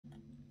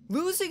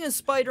Losing a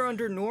spider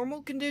under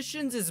normal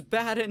conditions is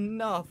bad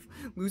enough.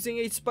 Losing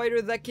a spider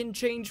that can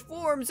change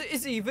forms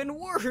is even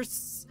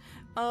worse.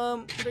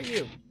 What are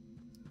you?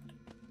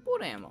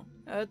 Bullet ammo.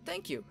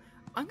 Thank you.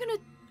 I'm gonna...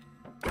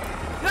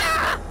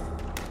 Ah!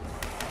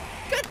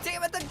 God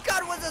damn it, the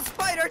gun was a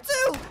spider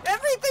too!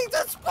 Everything's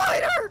a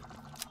spider!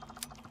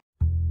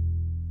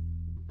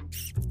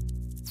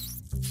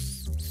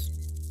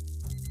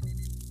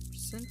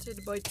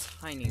 Presented by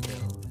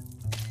Tinyville.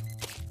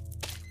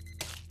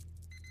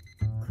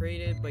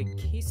 Created by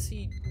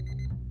Casey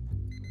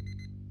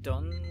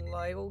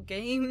Dunlyle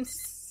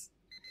Games.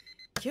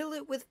 Kill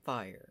it with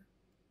fire.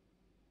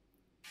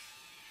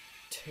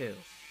 2.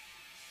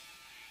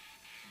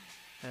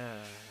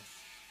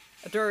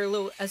 After our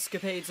little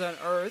escapades on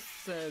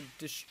Earth,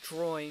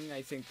 destroying,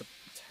 I think, the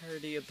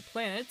entirety of the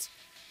planet,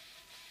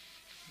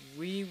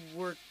 we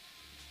were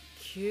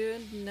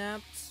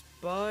kidnapped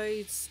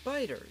by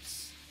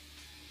spiders.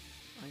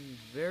 I'm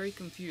very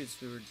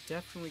confused. We were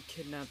definitely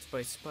kidnapped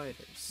by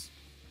spiders.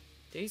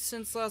 Days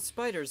since last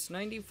spiders,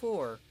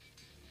 94.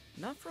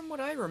 Not from what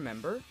I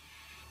remember.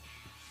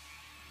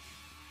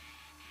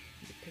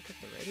 Did you pick up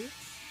the radio?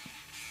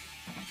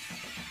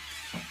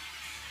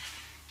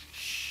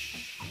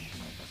 Shh.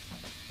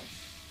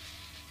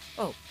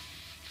 Oh.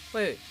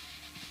 Wait.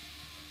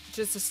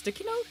 Just a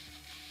sticky note?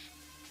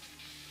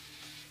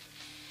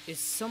 Is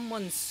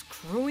someone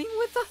screwing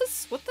with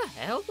us? What the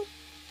hell?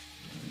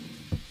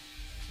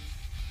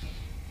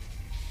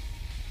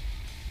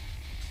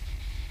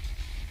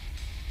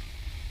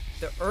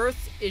 The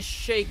earth is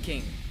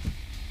shaking.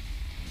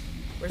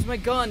 Where's my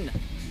gun?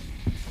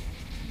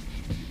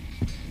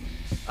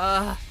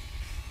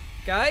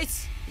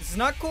 Guys, this is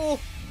not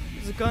cool.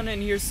 There's a gun in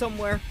here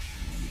somewhere.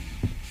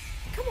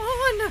 Come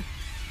on!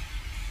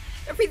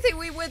 Everything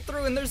we went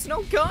through and there's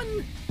no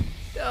gun!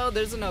 Oh,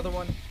 there's another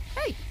one.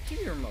 Hey, give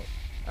me your remote.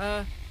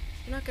 You're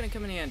not gonna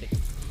come in handy.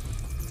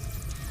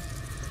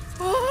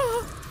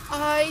 Oh,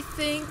 I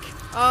think,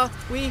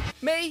 we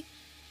may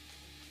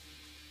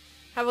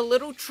have a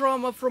little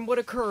trauma from what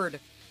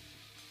occurred.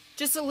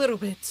 Just a little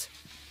bit.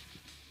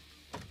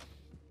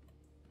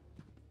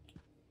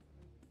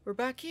 We're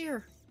back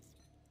here.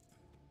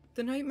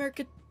 The nightmare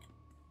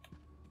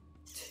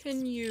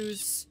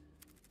continues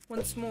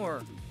once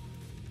more.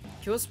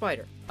 Kill a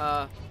spider.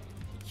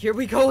 Here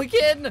we go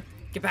again!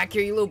 Get back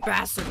here, you little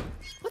bastard!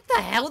 What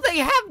the hell? They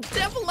have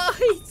devil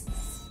eyes!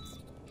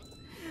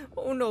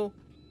 Oh no.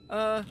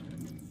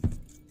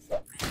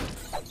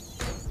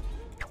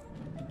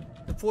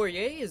 The foyer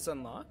is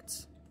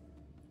unlocked.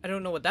 I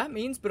don't know what that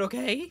means, but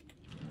okay.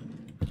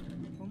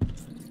 Oh.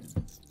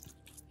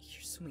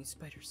 Here's so many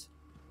spiders.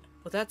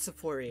 Well, that's the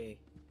foyer.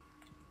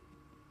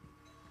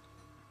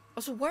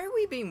 Also, why are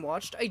we being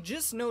watched? I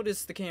just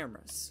noticed the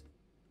cameras.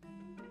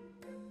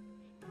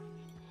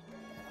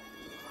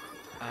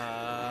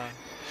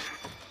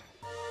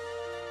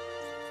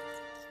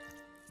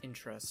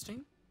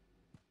 Interesting.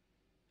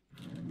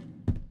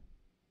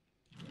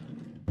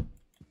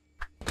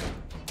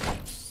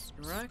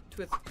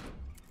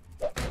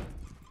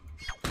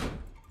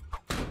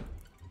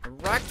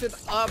 Interact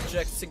with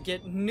objects to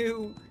get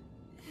new...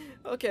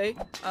 Okay,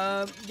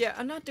 yeah,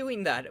 I'm not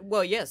doing that.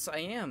 Well, yes, I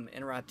am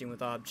interacting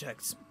with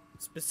objects.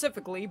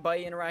 Specifically by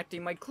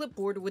interacting my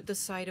clipboard with the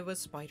side of a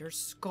spider's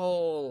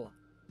skull.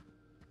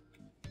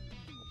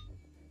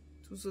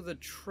 Those are the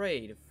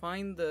trade.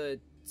 Find the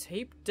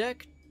tape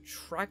deck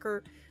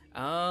tracker.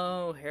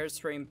 Oh,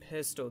 hairspray and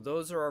pistol.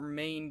 Those are our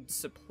main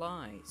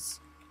supplies.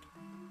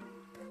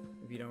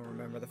 If you don't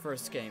remember the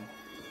first game.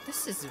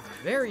 This is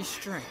very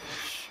strange.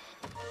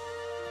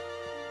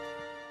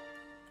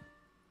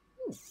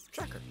 Ooh,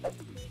 tracker.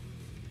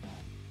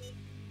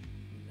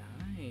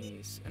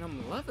 Nice. And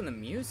I'm loving the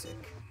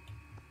music.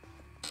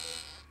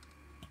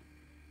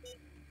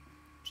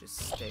 Just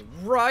stay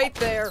right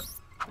there.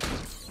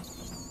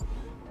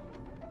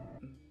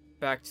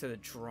 Back to the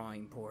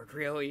drawing board,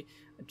 really?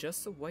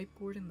 Adjust the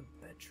whiteboard in the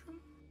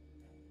bedroom?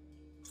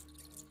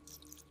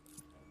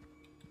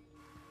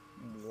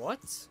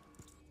 What?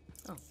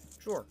 Oh,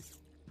 drawer.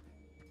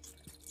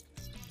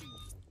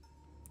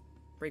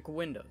 Break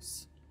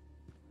windows.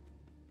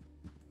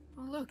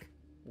 Oh, look.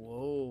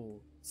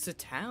 Whoa. It's a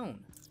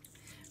town.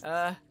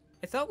 I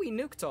thought we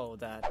nuked all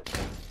of that.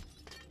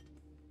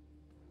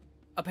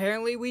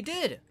 Apparently we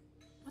did.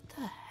 What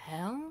the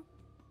hell?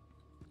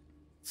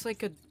 It's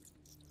like a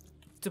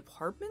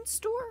department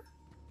store?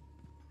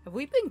 Have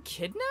we been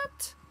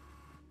kidnapped?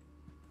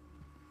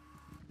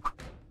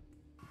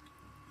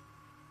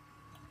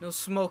 No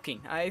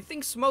smoking. I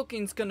think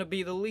smoking's gonna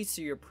be the least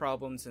of your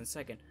problems in a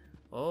second.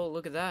 Oh,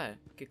 look at that.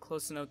 Get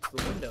close enough to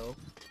the window.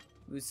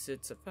 Lose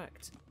its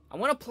effect. I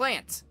want a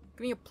plant.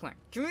 Give me a plant.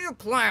 Give me a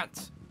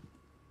plant.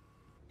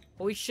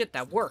 Holy shit,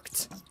 that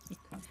worked.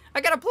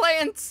 I got a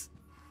plant.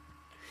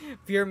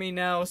 Fear me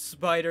now,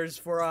 spiders,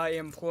 for I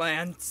am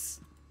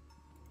plants.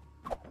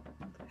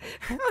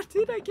 How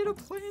did I get a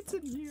plant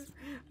in here?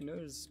 I know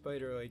there's a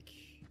spider, like,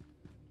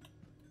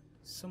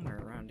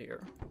 somewhere around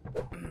here.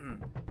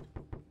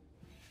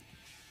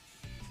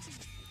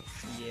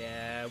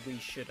 Yeah, we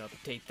should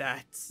update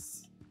that.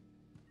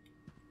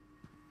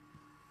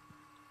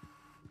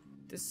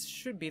 This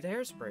should be the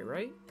hairspray,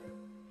 right?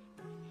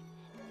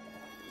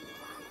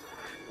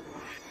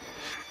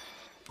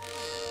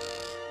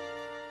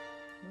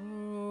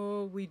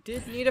 Oh, we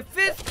did need a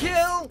 5th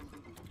kill!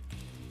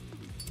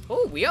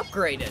 Oh, we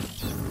upgraded.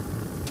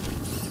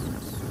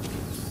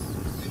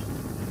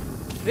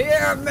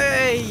 Fear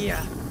me!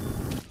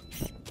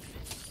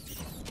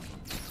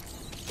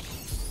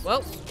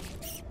 Well,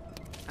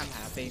 I'm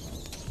happy.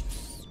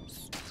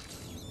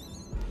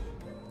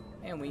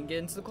 And we can get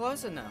into the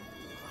closet now.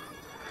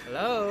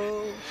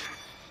 Hello?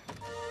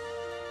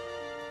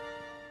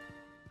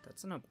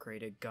 That's an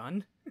upgraded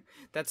gun.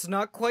 That's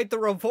not quite the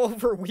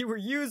revolver we were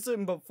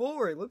using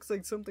before. It looks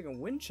like something a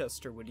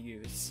Winchester would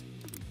use.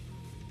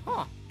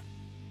 Huh.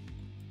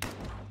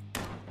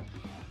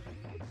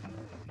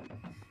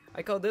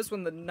 I call this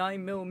one the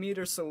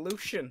 9mm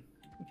solution.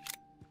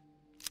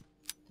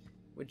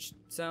 Which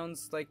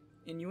sounds like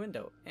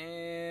innuendo.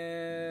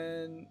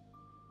 And...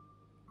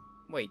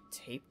 wait,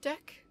 tape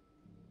deck?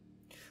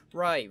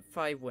 Right,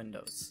 5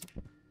 windows.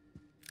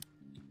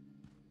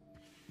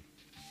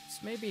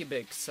 This may be a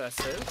bit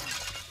excessive,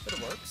 but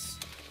it works.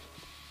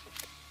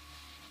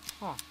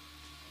 Huh.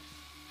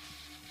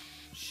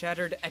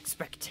 Shattered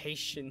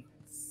expectations.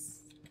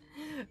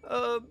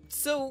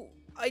 So,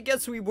 I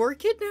guess we were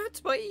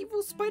kidnapped by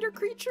evil spider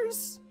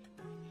creatures?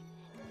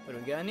 What do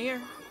we got in here?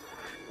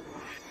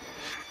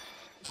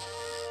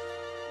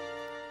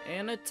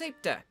 And a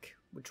tape deck,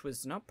 which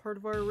was not part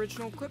of our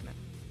original equipment.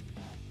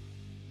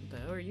 What the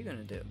hell are you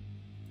gonna do?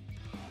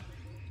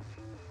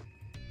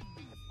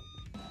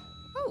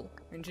 Oh,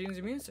 and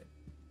change music.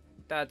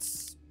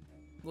 That's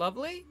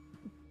lovely.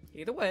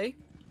 Either way.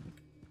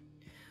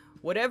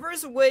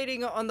 Whatever's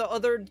waiting on the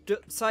other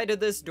side of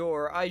this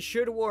door, I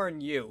should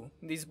warn you.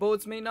 These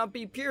bullets may not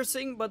be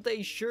piercing, but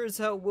they sure as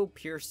hell will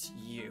pierce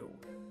you.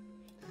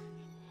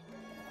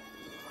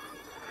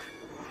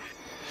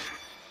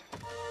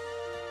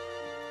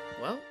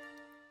 Well,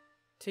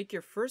 take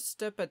your first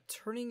step at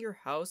turning your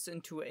house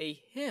into a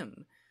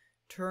hymn.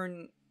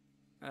 Tour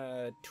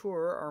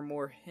are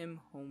more hymn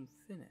home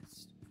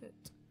finished.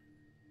 Fit.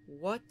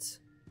 What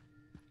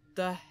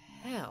the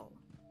hell?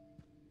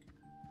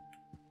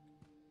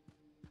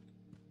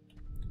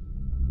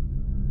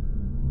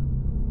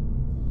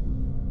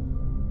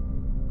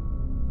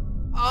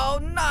 Oh,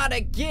 not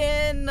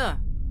again!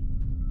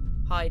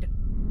 Hide.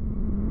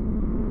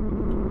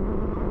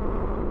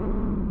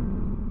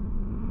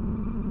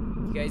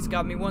 You guys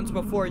got me once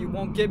before, you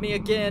won't get me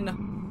again.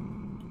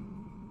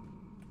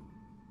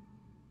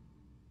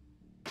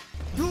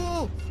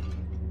 Ooh!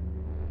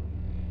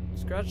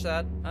 Scratch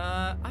that.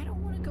 I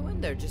don't want to go in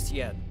there just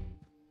yet.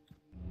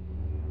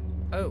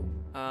 Oh,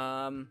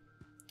 I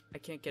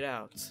can't get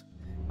out.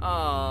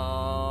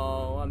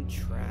 Oh, I'm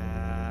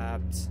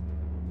trapped.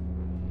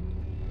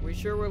 We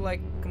sure we're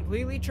like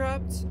completely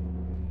trapped?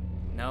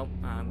 Nope,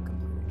 I'm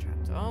completely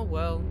trapped. Oh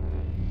well.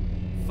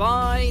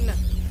 Fine!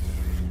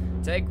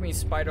 Take me,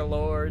 Spider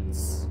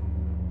Lords.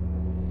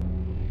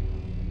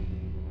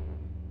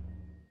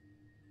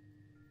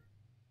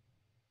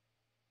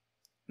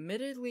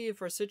 Admittedly,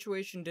 if our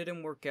situation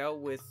didn't work out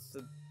with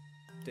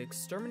the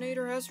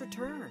exterminator has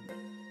returned.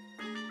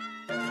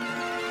 Kill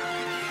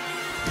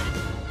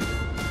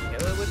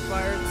it with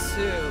fire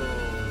too.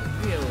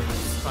 Kill it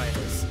with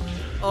spiders.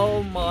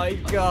 Oh my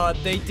god,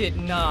 they did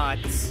not.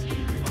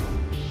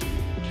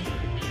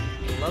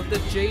 Love the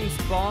James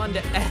Bond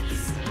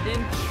S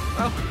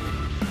intro.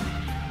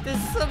 This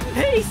is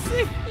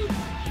amazing.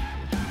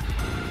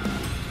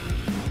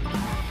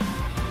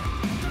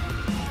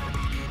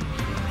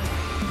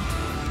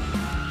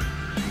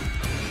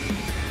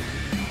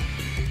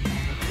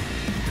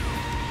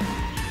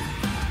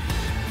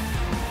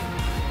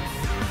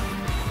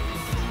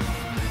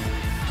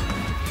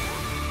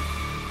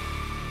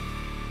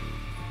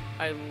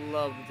 I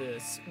love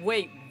this.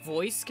 Wait,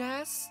 voice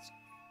cast?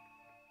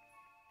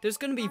 There's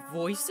gonna be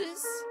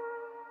voices?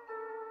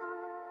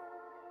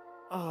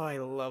 Oh, I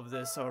love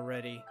this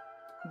already.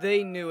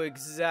 They knew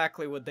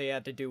exactly what they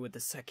had to do with the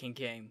second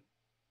game.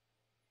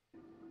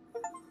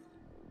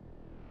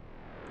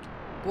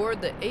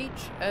 Board the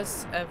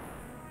HSF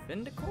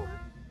Vindicor?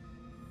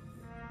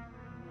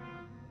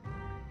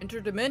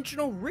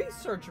 Interdimensional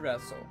research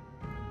vessel.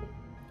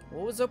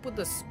 What was up with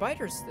the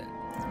spiders then?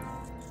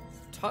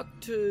 Talk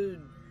to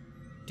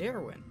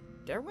Darwin.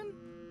 Darwin?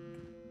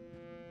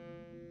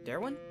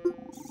 Darwin?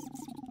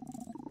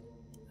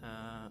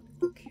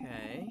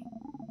 Okay.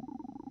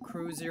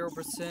 Crew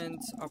 0%,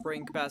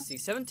 operating capacity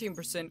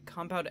 17%,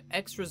 compound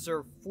X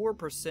reserve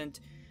 4%,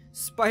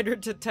 spider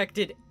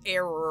detected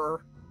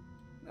error.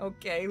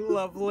 Okay,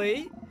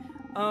 lovely.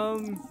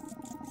 I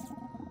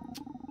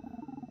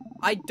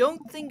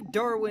don't think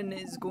Darwin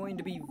is going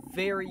to be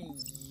very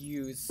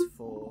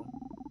useful.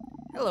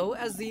 Hello,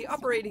 as the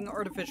operating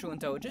artificial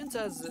intelligence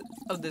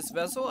of this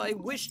vessel, I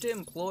wish to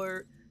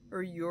implore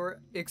your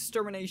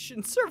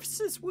extermination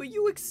services. Will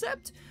you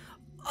accept?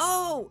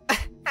 Oh!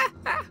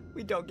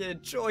 We don't get a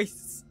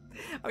choice.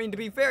 I mean, to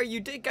be fair, you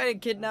did kind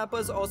of kidnap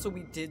us. Also,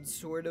 we did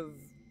sort of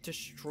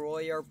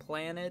destroy our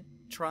planet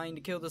trying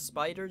to kill the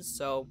spiders,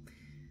 so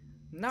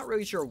I'm not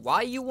really sure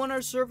why you want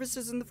our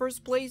services in the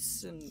first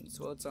place, and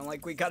so it's not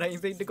like we got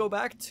anything to go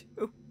back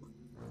to.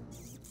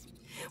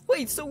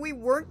 Wait, so we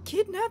weren't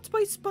kidnapped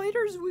by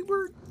spiders? We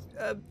were,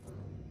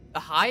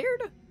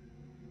 hired?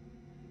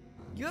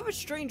 You have a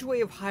strange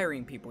way of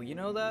hiring people, you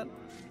know that?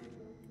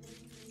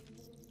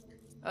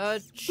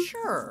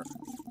 Sure.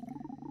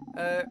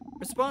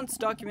 Response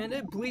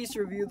documented. Please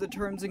review the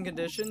terms and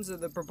conditions of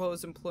the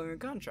proposed employment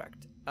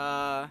contract.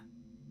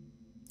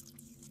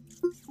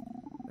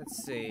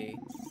 Let's see.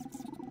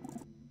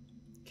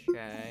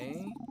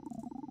 Okay.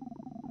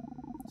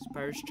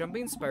 Spiders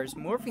jumping, spiders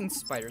morphing,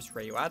 spiders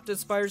radioactive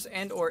spiders,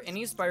 and or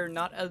any spider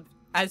not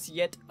as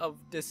yet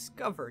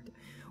discovered.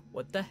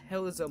 What the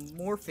hell is a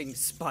morphing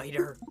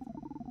spider?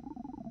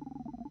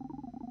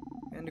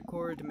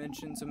 Core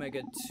dimensions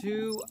Omega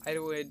 2,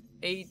 Idoid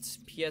 8,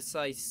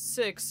 PSI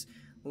 6,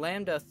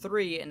 Lambda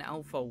 3, and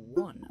Alpha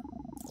 1.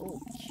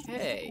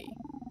 Okay.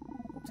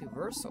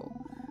 Multiversal.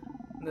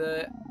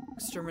 The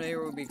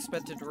exterminator will be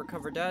expected to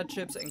recover data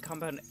chips and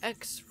Compound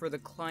X for the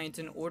client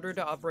in order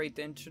to operate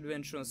the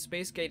interdimensional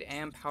space gate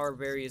and power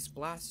various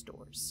blast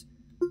doors.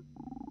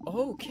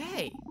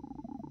 Okay.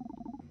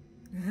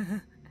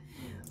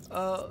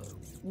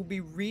 Will be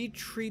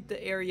retreat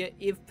the area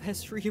if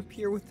pests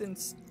reappear within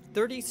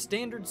 30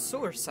 standard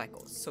solar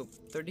cycles, so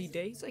 30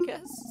 days, I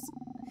guess?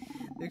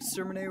 The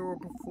exterminator will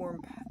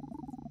perform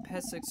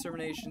pest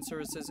extermination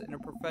services in a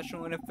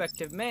professional and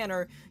effective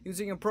manner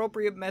using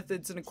appropriate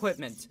methods and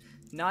equipment.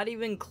 Not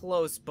even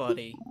close,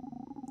 buddy.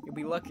 You'll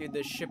be lucky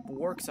this ship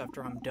works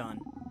after I'm done.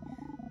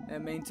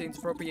 It maintains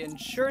appropriate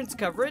insurance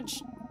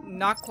coverage.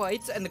 Not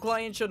quite, and the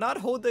client shall not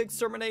hold the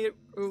exterminator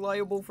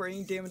liable for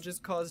any damages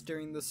caused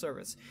during the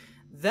service.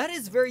 That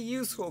is very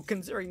useful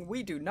considering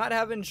we do not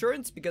have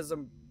insurance because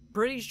I'm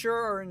pretty sure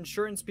our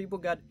insurance people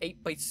got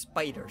ate by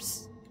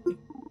spiders.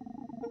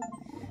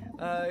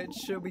 It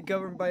should be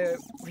governed by a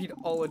read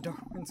all of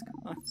Darwin's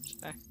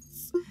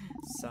contracts.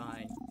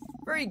 Sign.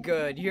 Very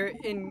good. Your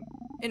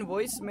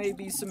invoice may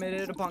be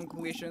submitted upon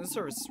completion of the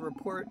service.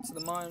 Report to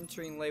the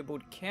monitoring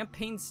labeled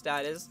campaign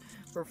status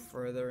for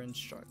further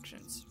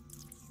instructions.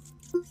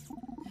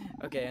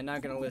 Okay, I'm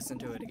not gonna listen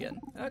to it again.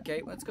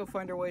 Okay, let's go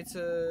find our way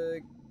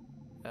to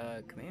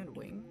command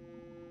wing.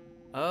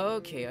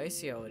 Okay, I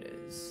see how it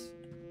is.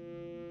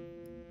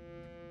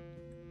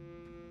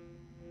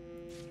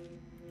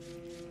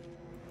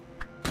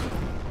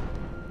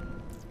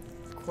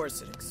 Of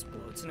course it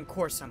explodes, and of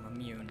course I'm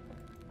immune.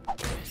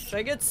 Should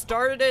I get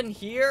started in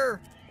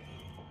here?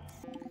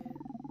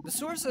 The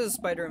source of the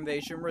spider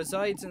invasion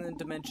resides in the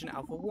dimension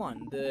Alpha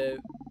 1. The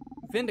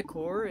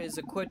Vindicore is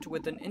equipped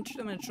with an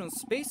interdimensional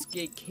space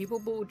gate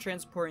capable of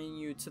transporting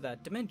you to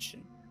that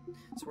dimension.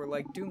 So we're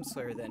like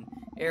Doomslayer then.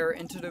 Air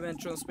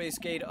interdimensional space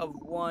gate of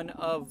one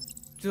of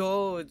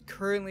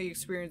currently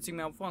experiencing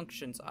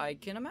malfunctions. I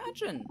can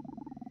imagine.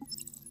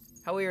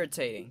 How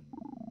irritating.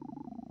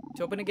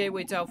 To open a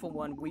gateway to Alpha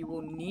 1, we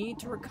will need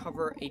to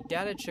recover a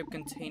data chip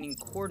containing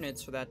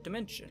coordinates for that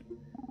dimension.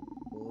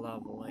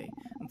 Lovely.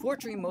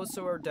 Unfortunately, most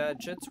of our data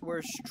chips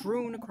were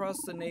strewn across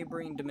the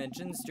neighboring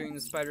dimensions during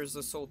the spider's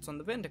assaults on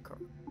the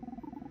Vindicore.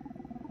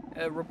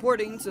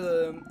 Reporting to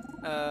the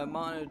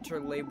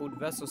monitor labeled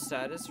vessel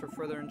status for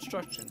further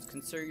instructions.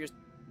 Consider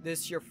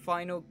this your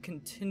final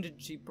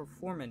contingency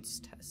performance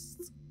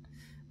tests.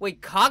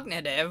 Wait,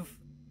 cognitive?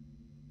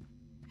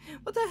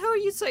 What the hell are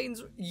you saying?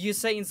 You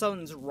saying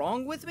something's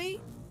wrong with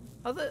me?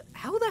 How the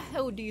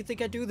hell do you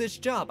think I do this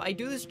job? I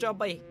do this job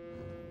by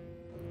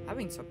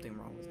having something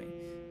wrong with me.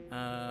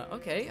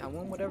 Okay, I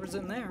want whatever's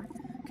in there.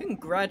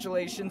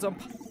 Congratulations on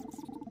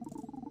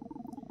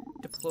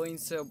deploying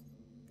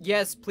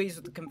yes, please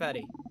with the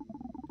confetti.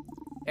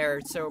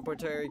 Air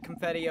celebratory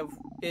confetti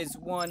is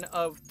one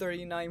of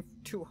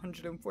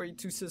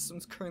 39,242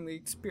 systems currently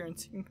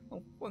experiencing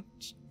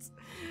malfunctions.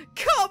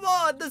 Come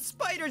on, the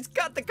spiders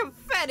got the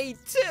confetti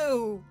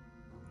too!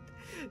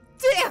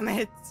 Damn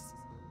it!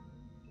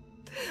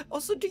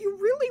 Also, do you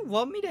really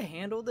want me to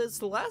handle this?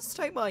 The last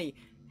time I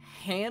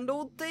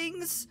handled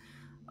things,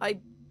 I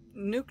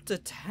nuked a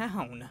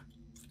town.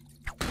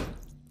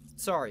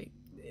 Sorry,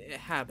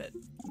 habit.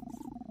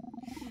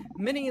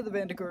 Many of the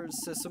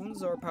Vindicore's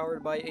systems are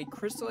powered by a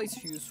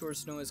crystallized fuse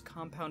source known as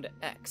Compound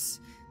X.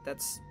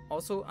 That's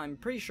also, I'm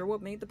pretty sure,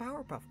 what made the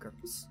Powerpuff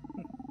Girls.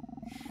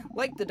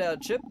 Like the data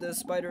chip, the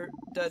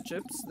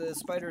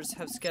spiders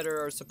have scattered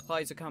our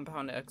supplies of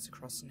Compound X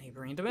across the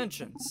neighboring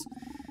dimensions.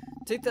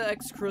 Take the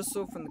X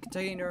crystal from the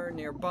container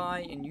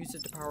nearby and use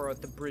it to power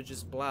out the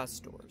bridge's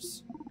blast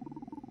doors.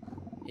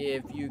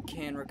 If you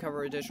can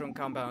recover additional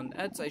Compound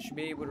X, I should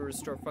be able to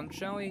restore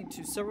functionality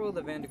to several of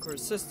the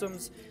Vindicore's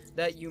systems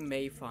that you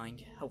may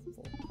find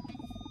helpful.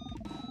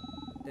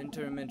 The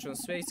interdimensional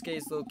space gate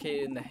is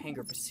located in the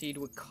hangar. Proceed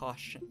with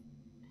caution.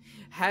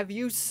 Have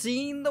you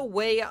seen the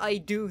way I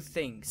do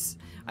things?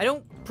 I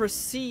don't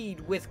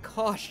proceed with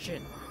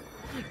caution.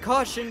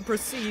 Caution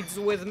proceeds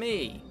with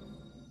me.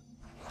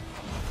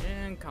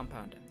 And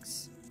Compound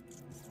X.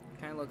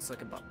 Kinda looks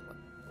like a butt plug.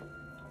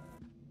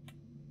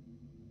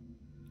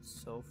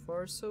 So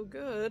far, so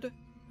good.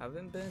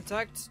 Haven't been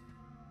attacked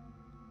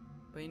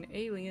by an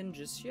alien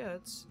just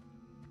yet.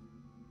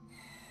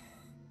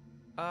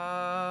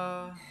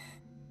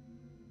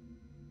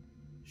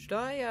 Should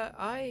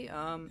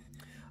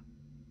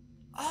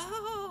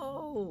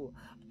oh,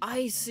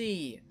 I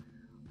see.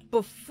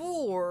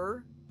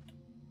 Before,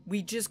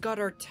 we just got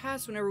our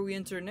tasks whenever we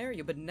enter an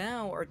area, but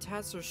now our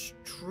tasks are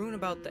strewn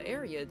about the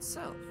area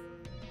itself.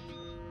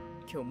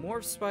 Kill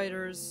more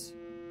spiders,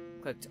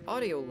 collect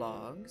audio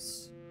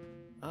logs.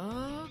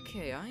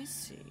 Okay, I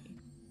see.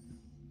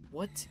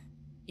 What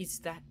is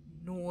that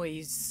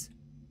noise?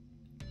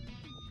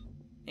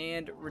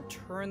 And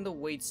return the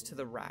weights to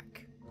the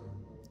rack.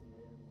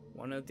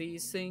 One of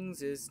these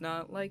things is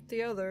not like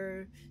the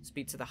other.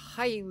 Speak to the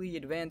highly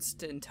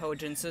advanced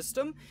intelligence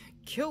system.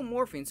 Kill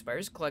morphine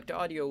spiders, collect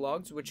audio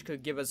logs, which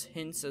could give us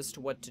hints as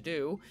to what to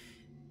do.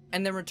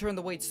 And then return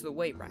the weights to the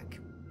weight rack.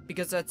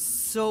 Because that's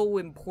so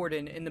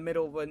important in the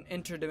middle of an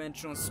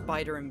interdimensional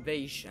spider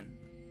invasion.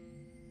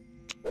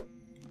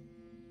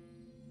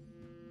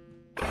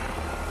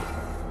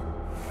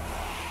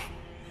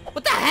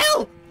 What the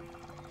hell?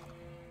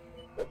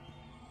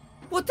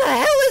 What the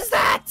hell is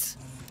that?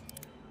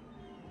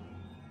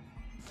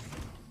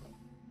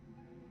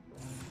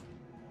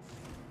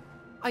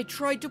 I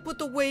tried to put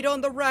the weight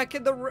on the rack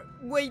and the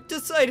weight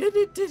decided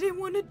it didn't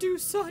want to do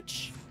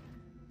such.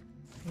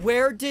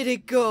 Where did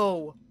it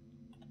go?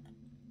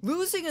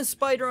 Losing a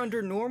spider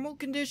under normal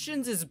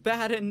conditions is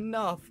bad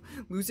enough.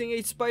 Losing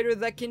a spider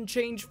that can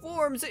change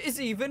forms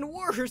is even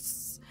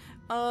worse.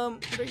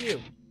 What are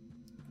you?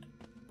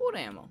 Bullet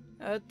ammo.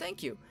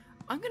 Thank you.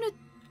 I'm gonna...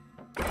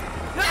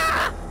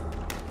 Ah!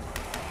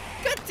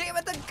 God damn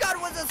it, the gun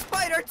was a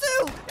spider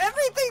too!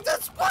 Everything's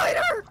a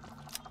spider!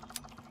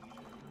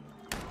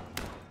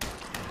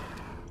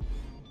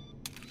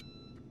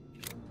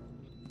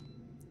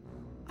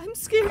 I'm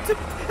scared to...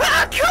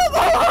 Ah, come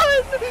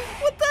on!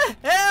 What the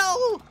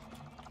hell?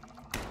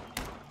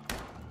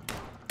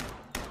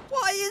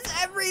 Why is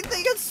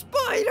everything a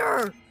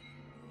spider?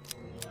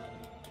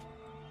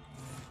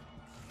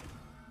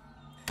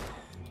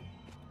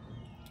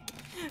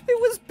 It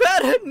was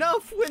bad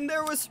enough when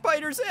there was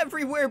spiders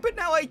everywhere, but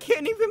now I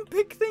can't even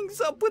pick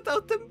things up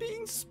without them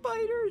being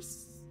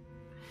spiders.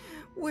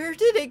 Where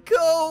did it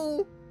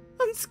go?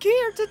 I'm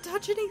scared to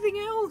touch anything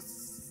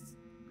else.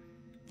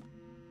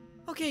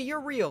 Okay,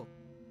 you're real.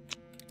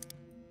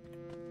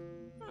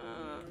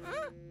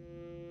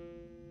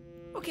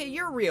 Okay,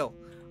 you're real.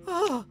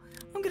 Oh,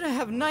 I'm gonna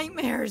have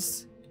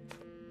nightmares.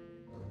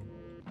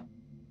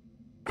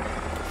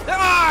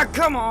 Ah,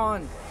 come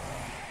on!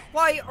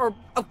 Why are...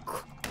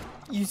 Oh,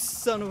 you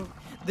son of...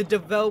 The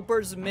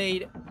developers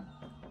made...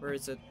 Where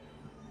is it?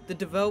 The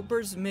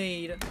developers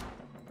made...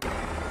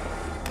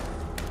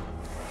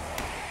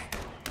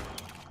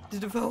 The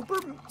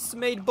developers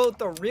made both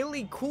the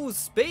really cool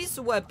space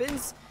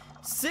weapons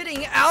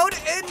sitting out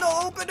in the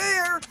open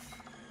air.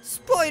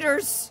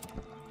 Spiders!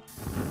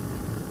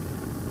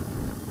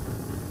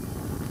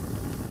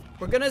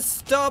 We're gonna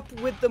stop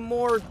with the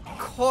more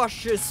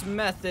cautious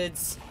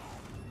methods.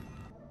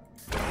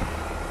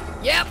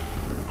 Yep!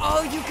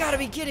 Oh, you gotta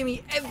be kidding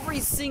me. Every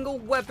single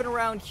weapon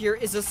around here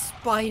is a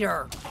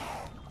spider.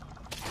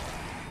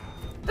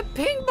 The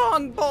ping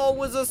pong ball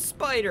was a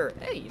spider.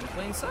 Hey, in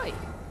plain sight.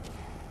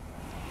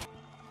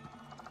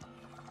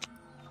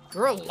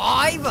 You're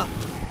alive?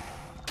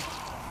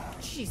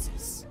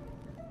 Jesus.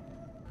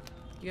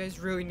 You guys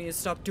really need to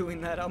stop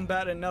doing that. I'm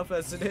bad enough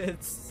as it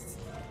is.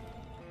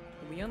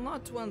 We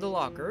unlocked one of the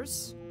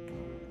lockers,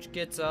 which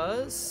gets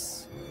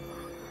us...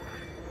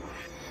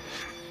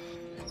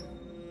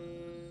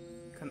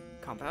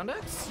 Compound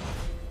X?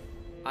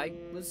 I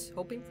was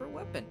hoping for a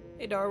weapon.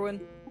 Hey,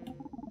 Darwin.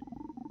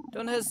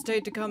 Don't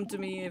hesitate to come to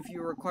me if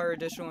you require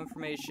additional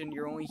information.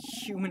 You're only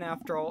human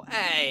after all.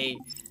 Hey!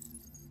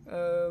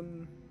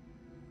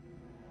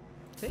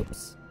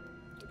 Tapes?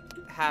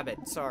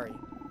 Habit, sorry.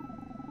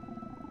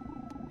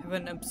 Have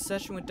an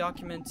obsession with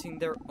documenting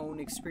their own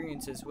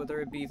experiences, whether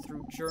it be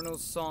through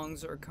journals,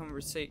 songs, or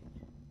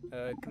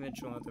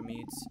conventional other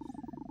means.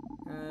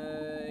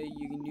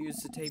 You can use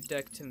the tape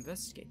deck to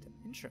investigate them.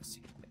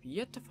 Interesting. I've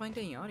yet to find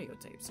any audio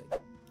tapes, I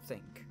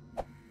think.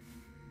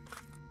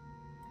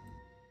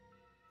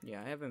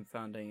 Yeah, I haven't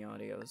found any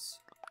audios.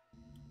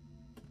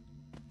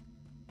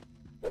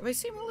 If I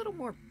seem a little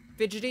more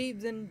fidgety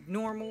than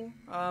normal,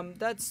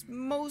 that's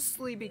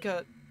mostly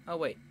because... Oh,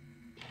 wait.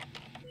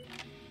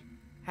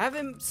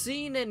 Haven't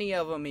seen any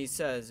of them, he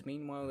says.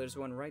 Meanwhile, there's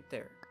one right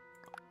there.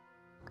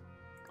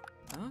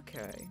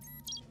 Okay.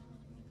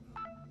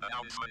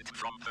 Announcement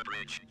from the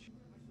bridge.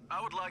 I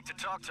would like to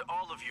talk to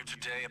all of you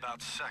today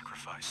about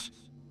sacrifice.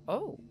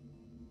 Oh.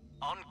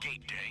 On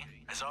Gate Day,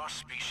 as our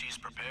species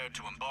prepared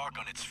to embark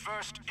on its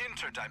first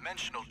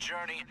interdimensional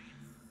journey,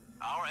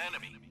 our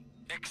enemy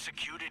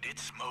executed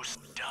its most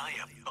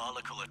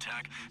diabolical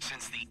attack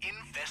since the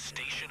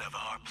infestation of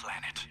our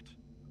planet.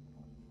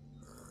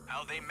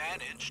 How they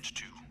managed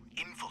to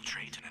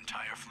infiltrate an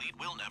entire fleet,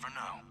 we'll never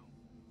know.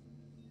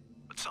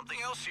 But something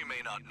else you may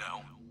not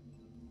know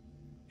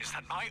is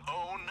that my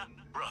own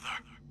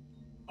brother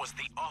was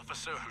the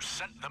officer who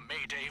sent the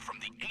Mayday from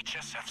the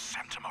HSF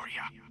Santa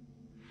Maria.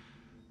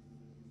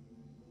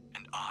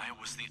 And I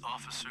was the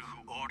officer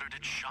who ordered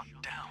it shut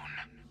down.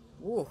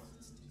 Ooh.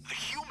 The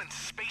human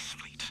space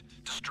fleet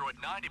destroyed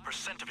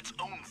 90% of its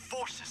own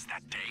forces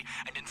that day,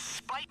 and in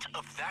spite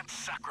of that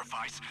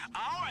sacrifice,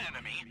 our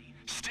enemy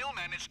still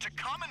managed to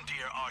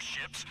commandeer our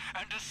ships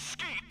and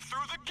escape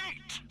through the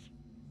gate.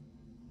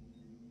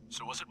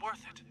 So was it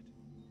worth it?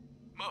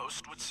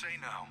 Most would say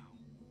no.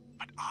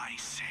 But I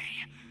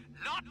say,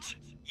 not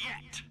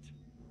yet.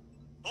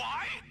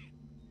 Why?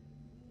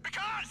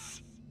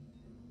 Because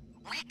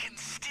we can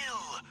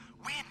still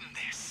win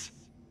this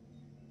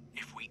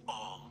if we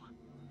all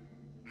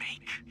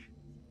make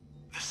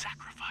the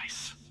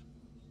sacrifice.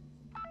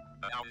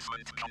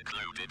 Announcement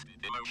concluded.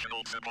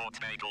 Emotional support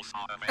bagels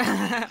are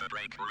available in the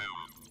break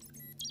room.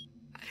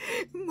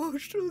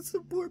 Emotional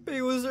support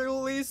bagels are the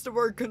least of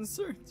our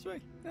concerns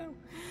right now.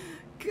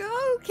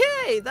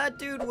 Okay, that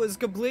dude was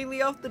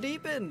completely off the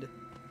deep end.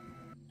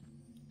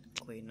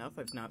 Luckily enough,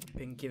 I've not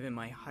been given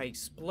my high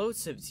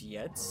explosives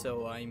yet,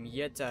 so I'm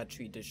yet to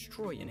actually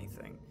destroy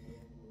anything.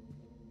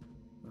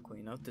 Luckily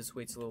enough, this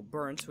weight's a little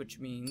burnt, which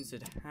means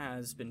it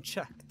has been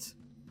checked.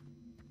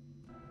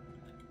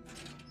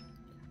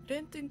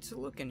 Didn't think to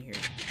look in here.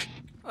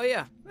 Oh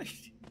yeah,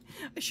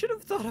 I should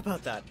have thought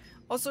about that.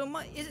 Also, am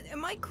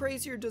I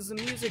crazy, or does the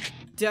music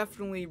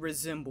definitely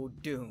resemble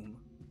Doom?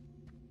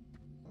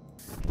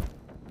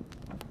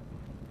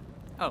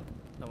 Oh,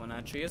 that one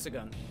actually is a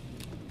gun.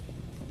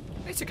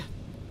 It's a gun.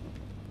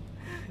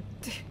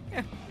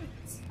 Damn it.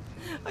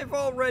 I've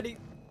already...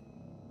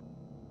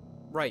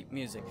 Right,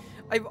 music.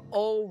 I've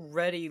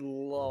already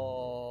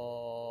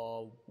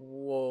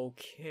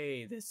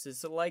Okay, this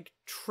is like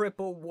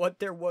triple what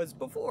there was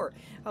before.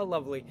 How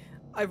lovely.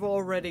 I've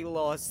already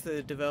lost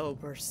the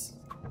developers.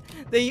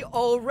 They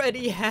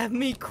already have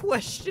me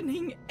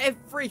questioning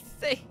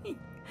everything.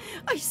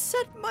 I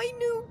set my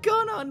new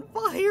gun on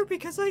fire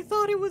because I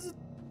thought it was a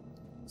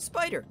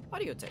spider.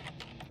 Audio tape.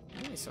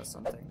 I only saw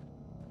something.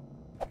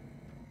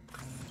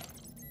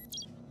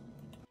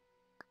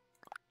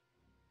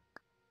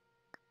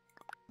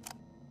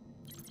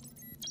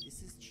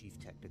 This is Chief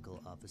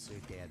Technical Officer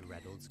Dan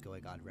Reynolds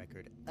going on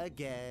record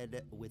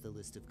again with a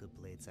list of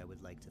complaints I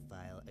would like to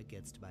file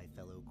against my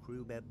fellow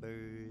crew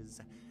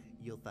members.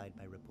 You'll find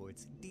my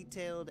reports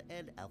detailed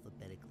and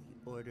alphabetically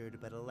ordered,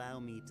 but allow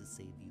me to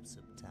save you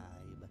some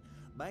time.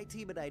 My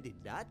team and I did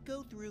not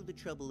go through the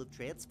trouble of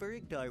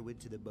transferring Darwin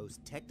to the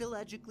most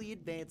technologically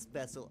advanced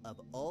vessel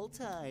of all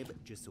time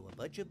just so a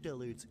bunch of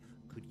dullards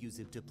could use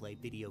him to play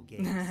video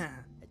games.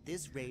 At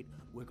this rate,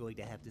 we're going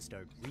to have to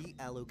start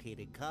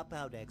reallocating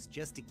Compound X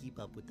just to keep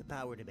up with the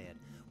power demand.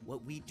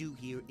 What we do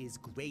here is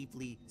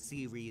gravely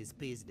serious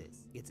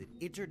business. It's an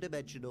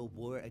interdimensional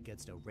war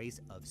against a race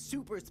of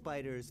super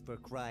spiders, for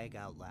crying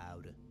out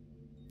loud.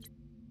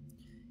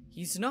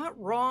 He's not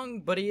wrong,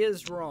 but he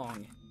is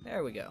wrong.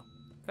 There we go.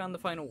 Found the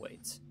final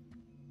weight.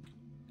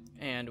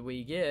 And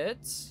we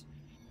get...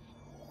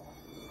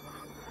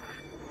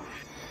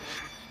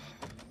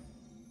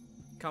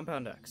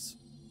 Compound X.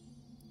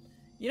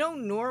 You know,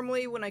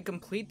 normally when I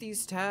complete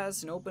these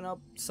tasks and open up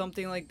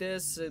something like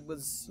this, it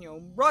was, you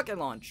know, rocket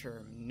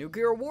launcher,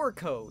 nuclear war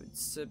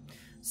codes,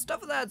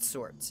 stuff of that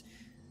sort.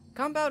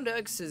 Compound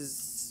X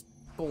is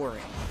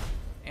boring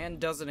and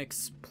doesn't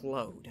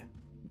explode.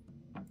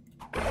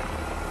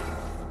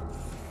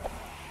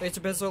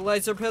 Laser pistol,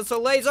 laser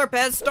pistol, laser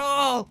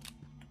pistol!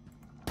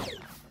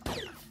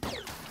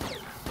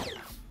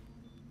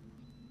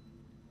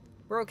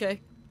 We're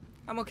okay.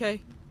 I'm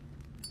okay.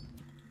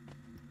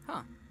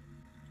 Huh.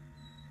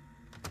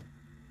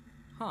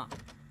 Huh.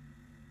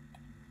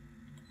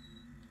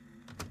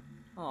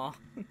 Aw.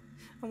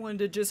 I wanted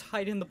to just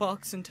hide in the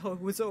box until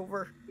it was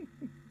over.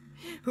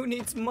 Who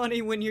needs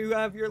money when you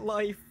have your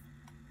life?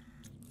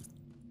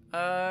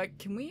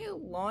 Can we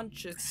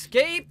launch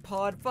escape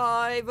pod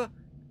 5?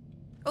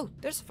 Oh,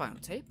 there's a final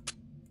tape.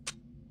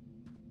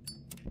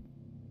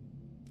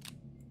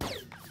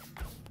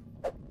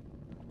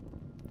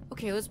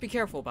 Okay, let's be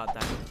careful about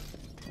that.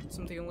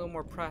 Something a little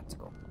more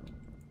practical.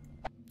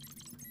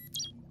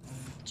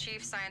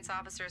 Chief Science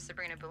Officer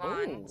Sabrina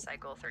Boulon,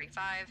 Cycle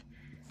 35.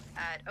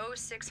 At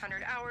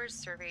 0600 hours,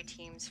 survey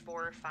teams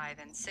 4, 5,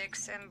 and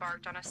 6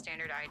 embarked on a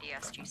standard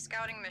IDSG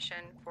scouting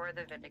mission for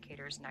the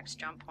Vindicator's next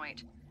jump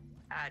point.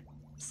 At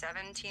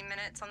 17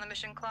 minutes on the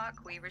mission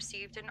clock, we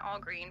received an all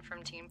green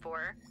from Team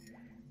 4.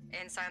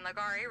 Ensign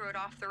Lagari wrote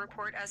off the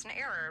report as an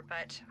error,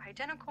 but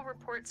identical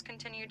reports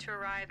continued to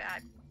arrive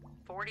at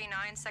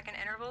 49-second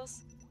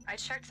intervals. I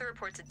checked the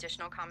report's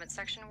additional comment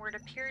section where it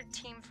appeared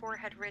Team 4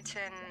 had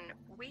written,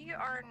 "We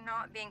are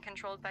not being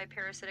controlled by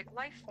parasitic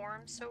life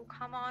forms, so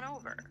come on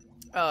over."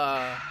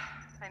 I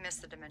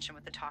missed the dimension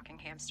with the talking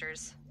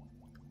hamsters.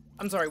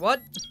 I'm sorry,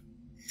 what?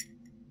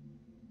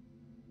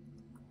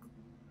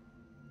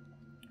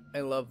 I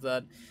love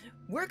that.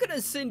 We're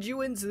gonna send you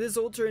into this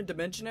alternate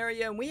dimension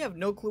area and we have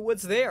no clue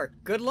what's there.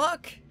 Good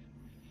luck!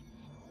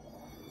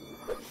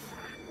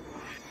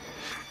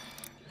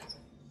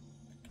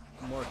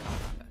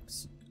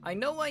 I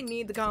know I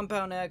need the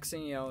Compound X,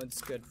 and you know,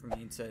 it's good for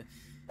me to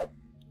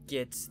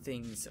get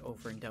things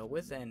over and dealt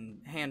with and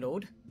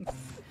handled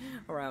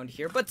around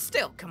here, but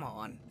still, come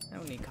on. I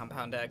don't need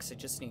Compound X, I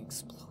just need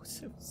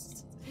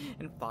explosives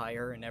and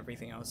fire and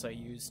everything else I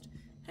used.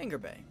 Hangar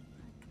Bay.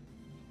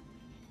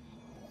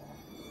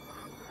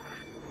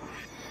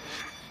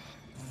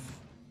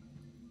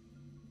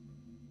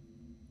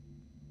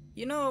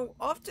 You know,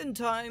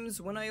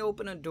 oftentimes when I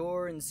open a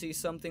door and see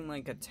something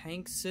like a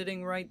tank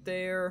sitting right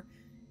there,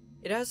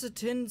 it has a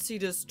tendency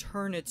to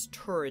turn its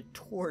turret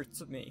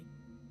towards me.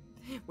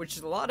 Which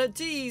is a lot of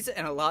tease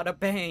and a lot of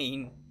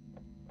pain.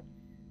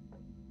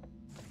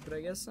 But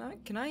I guess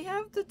not. Can I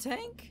have the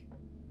tank?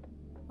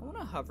 I want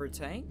a hover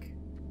tank.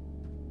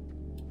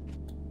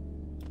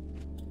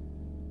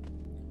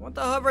 I want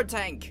the hover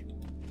tank.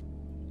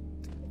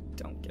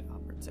 Don't get a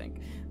hover tank.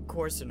 Of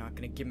course they're not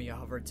gonna give me a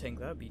hover tank.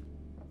 That'd be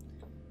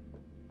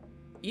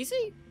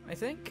easy, I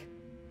think.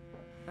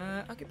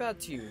 I'll get back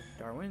to you,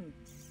 Darwin.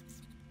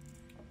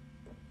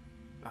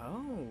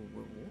 Oh,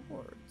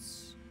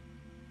 rewards.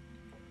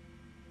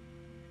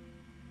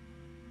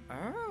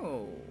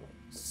 Oh,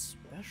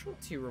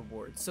 specialty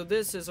rewards. So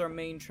this is our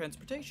main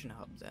transportation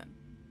hub then.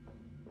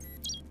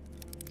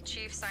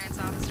 Chief Science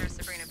Officer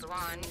Sabrina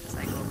Bulan,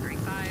 Cycle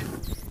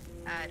 35.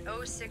 At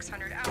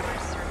 0600 hours,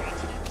 survey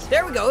teams.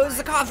 There we go, it was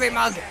the coffee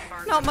mug!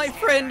 Not my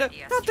friend,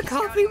 not the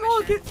coffee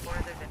mug!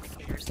 For the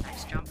Vindicator's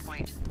next jump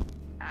point.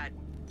 At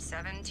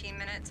 17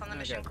 minutes on the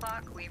mission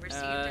clock, we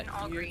received an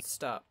all green.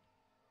 Stop.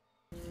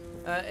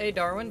 Hey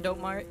Darwin, don't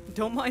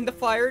mind the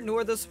fire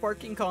nor the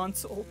sparking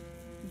console.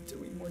 I'm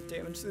doing more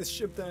damage to this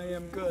ship than I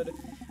am good.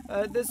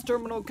 This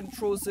terminal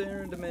controls the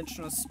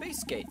interdimensional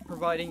space gate,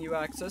 providing you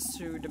access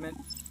to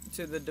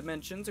the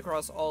dimensions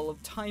across all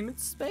of time and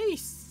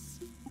space.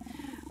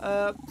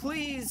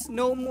 Please,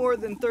 no more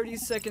than 30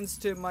 seconds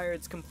to admire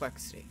its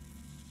complexity.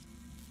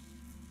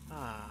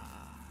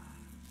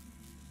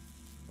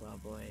 Well,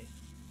 boy.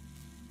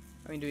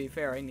 I mean, to be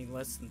fair, I need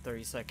less than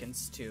 30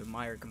 seconds to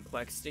admire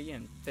complexity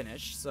and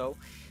finish, so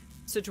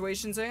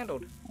situation's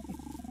handled.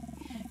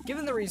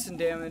 Given the recent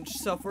damage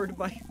suffered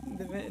by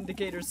the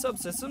Vindicator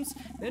subsystems,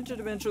 the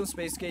interdimensional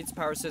space gate's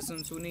power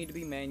systems will need to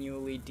be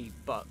manually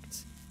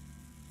debugged.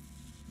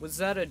 Was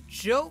that a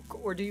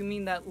joke, or do you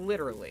mean that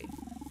literally?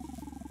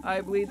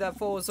 I believe that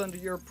falls under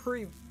your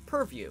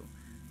purview.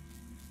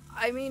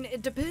 I mean,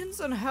 it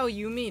depends on how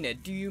you mean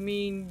it. Do you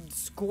mean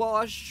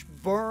squash,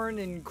 burn,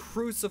 and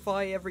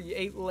crucify every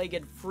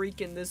 8-legged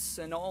freak in this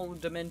and all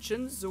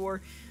dimensions?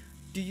 Or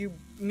do you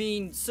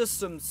mean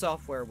system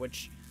software,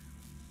 which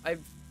I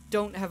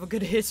don't have a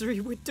good history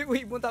with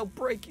doing without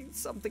breaking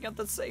something at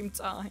the same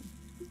time?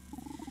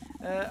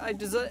 I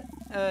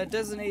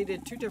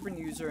designated 2 different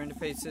user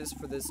interfaces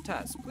for this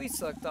task. Please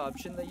select the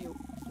option that you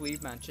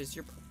believe matches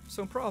your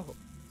personal problem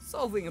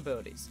solving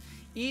abilities.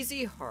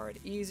 Easy, hard,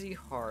 easy,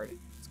 hard.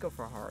 Let's go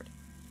for hard.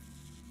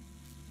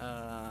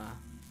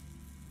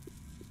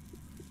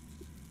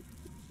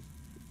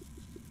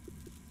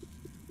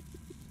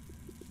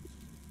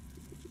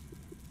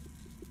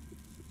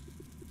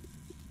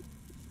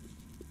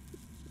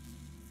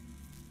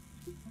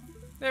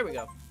 There we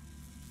go.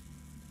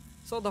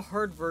 Solve the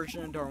hard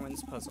version of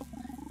Darwin's puzzle.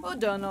 Well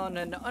done. On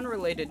an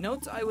unrelated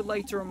note, I would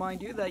like to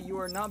remind you that you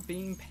are not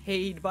being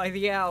paid by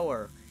the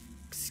hour.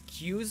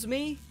 Excuse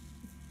me?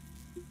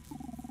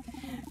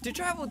 To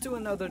travel to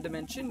another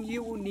dimension,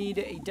 you will need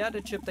a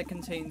data chip that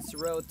contains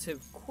relative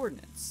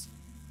coordinates.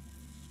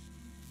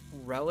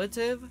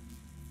 Relative?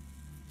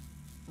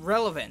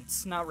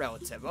 Relevance, not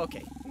relative.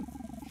 Okay.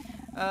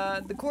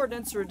 The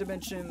coordinates for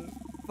dimension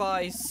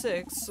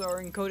 5-6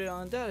 are encoded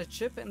on a data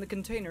chip in the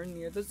container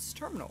near this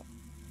terminal.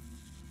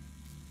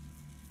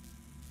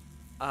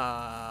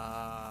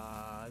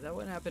 That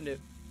wouldn't happen to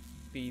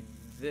be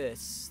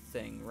this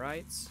thing,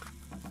 right?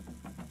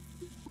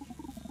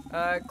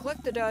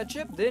 Collect the data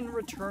chip, then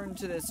return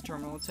to this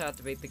terminal to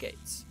activate the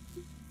gates.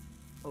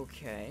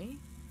 Okay.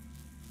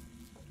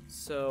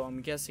 So,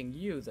 I'm guessing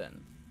you,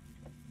 then.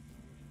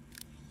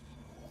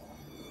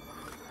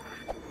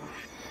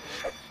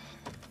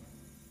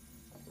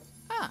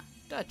 Ah,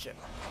 data chip.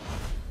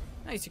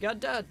 Nice, you got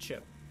data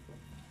chip.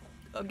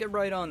 I'll get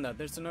right on that.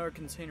 There's another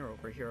container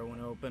over here I want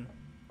to open.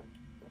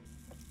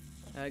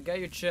 Got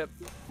your chip.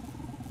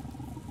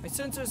 My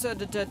sensors have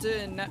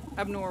detected an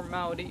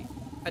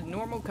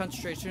abnormal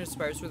concentration of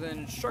spiders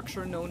within a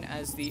structure known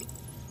as the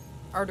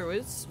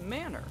Arduous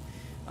Manor.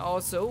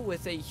 Also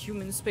with a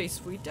human space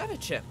fleet data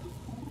chip.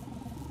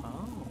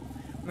 Oh.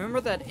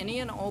 Remember that any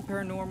and all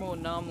paranormal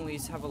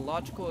anomalies have a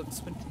logical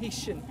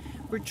explanation.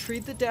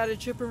 Retrieve the data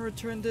chip and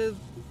return to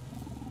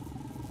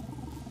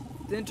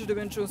the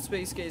interdimensional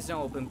space gate is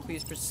now open.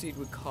 Please proceed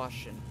with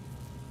caution.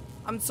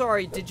 I'm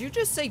sorry, did you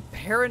just say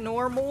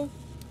paranormal?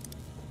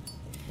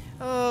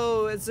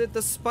 Oh, is it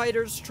the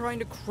spiders trying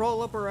to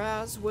crawl up our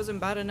ass?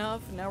 Wasn't bad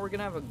enough? Now we're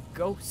gonna have a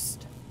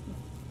ghost.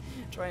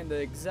 Trying the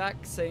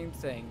exact same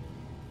thing.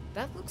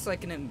 That looks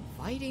like an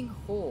inviting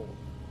hole.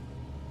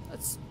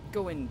 Let's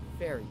go in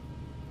very,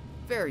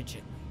 very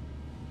gently.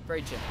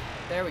 Very gently.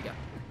 There we go.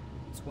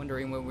 I was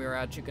wondering when we were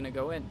actually gonna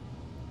go in.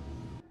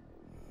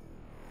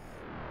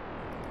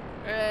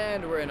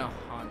 And we're in a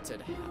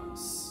haunted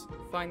house.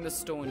 Find the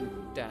stolen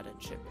data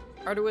chip.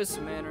 Arduous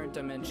Manor,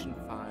 Dimension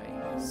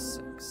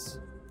 5-6.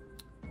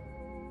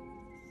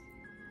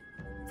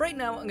 Right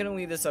now, I'm gonna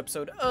leave this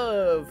episode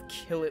of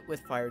Kill It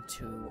With Fire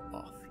 2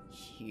 off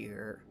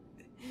here.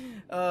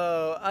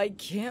 I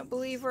can't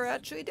believe we're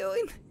actually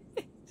doing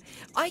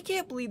I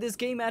can't believe this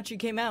game actually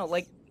came out.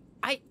 Like,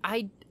 I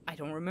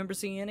don't remember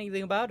seeing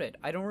anything about it.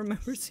 I don't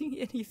remember seeing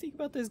anything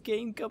about this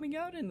game coming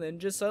out, and then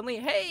just suddenly,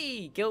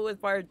 hey, Kill It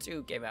With Fire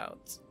 2 came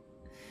out.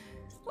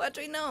 Well,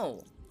 actually,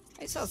 no.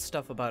 I saw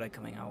stuff about it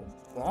coming out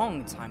a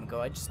long time ago.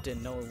 I just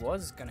didn't know it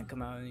was gonna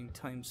come out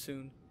anytime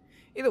soon.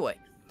 Either way,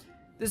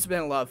 this has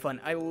been a lot of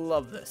fun. I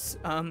love this.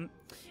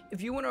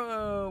 If you want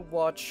to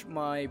watch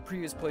my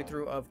previous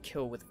playthrough of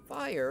Kill With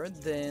Fire,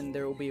 then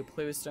there will be a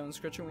playlist down in the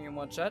description where you can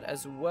watch that,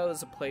 as well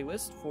as a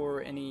playlist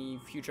for any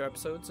future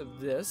episodes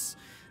of this.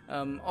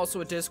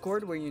 Also a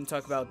Discord where you can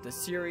talk about the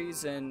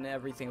series and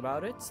everything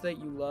about it that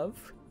you love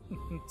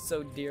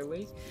so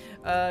dearly.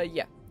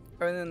 Yeah.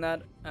 Other than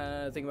that,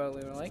 think about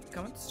leaving a like,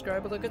 comment,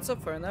 subscribe, all that good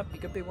stuff. Other than that, be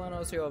good, be well, and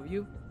I'll see all of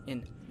you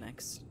in the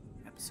next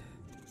episode.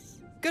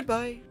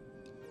 Goodbye!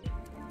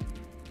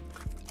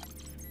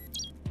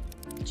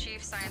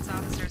 Chief Science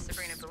Officer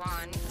Sabrina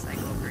Bulan,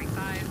 Cycle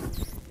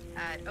 35.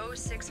 At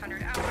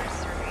 0600 hours,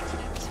 survey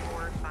teams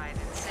 4, 5,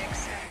 and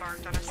 6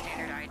 embarked on a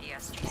standard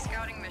IDSG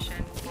scouting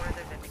mission for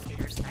the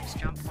Vindicator's next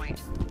jump point.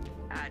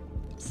 At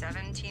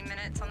 17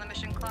 minutes on the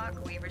mission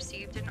clock, we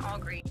received an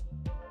all-green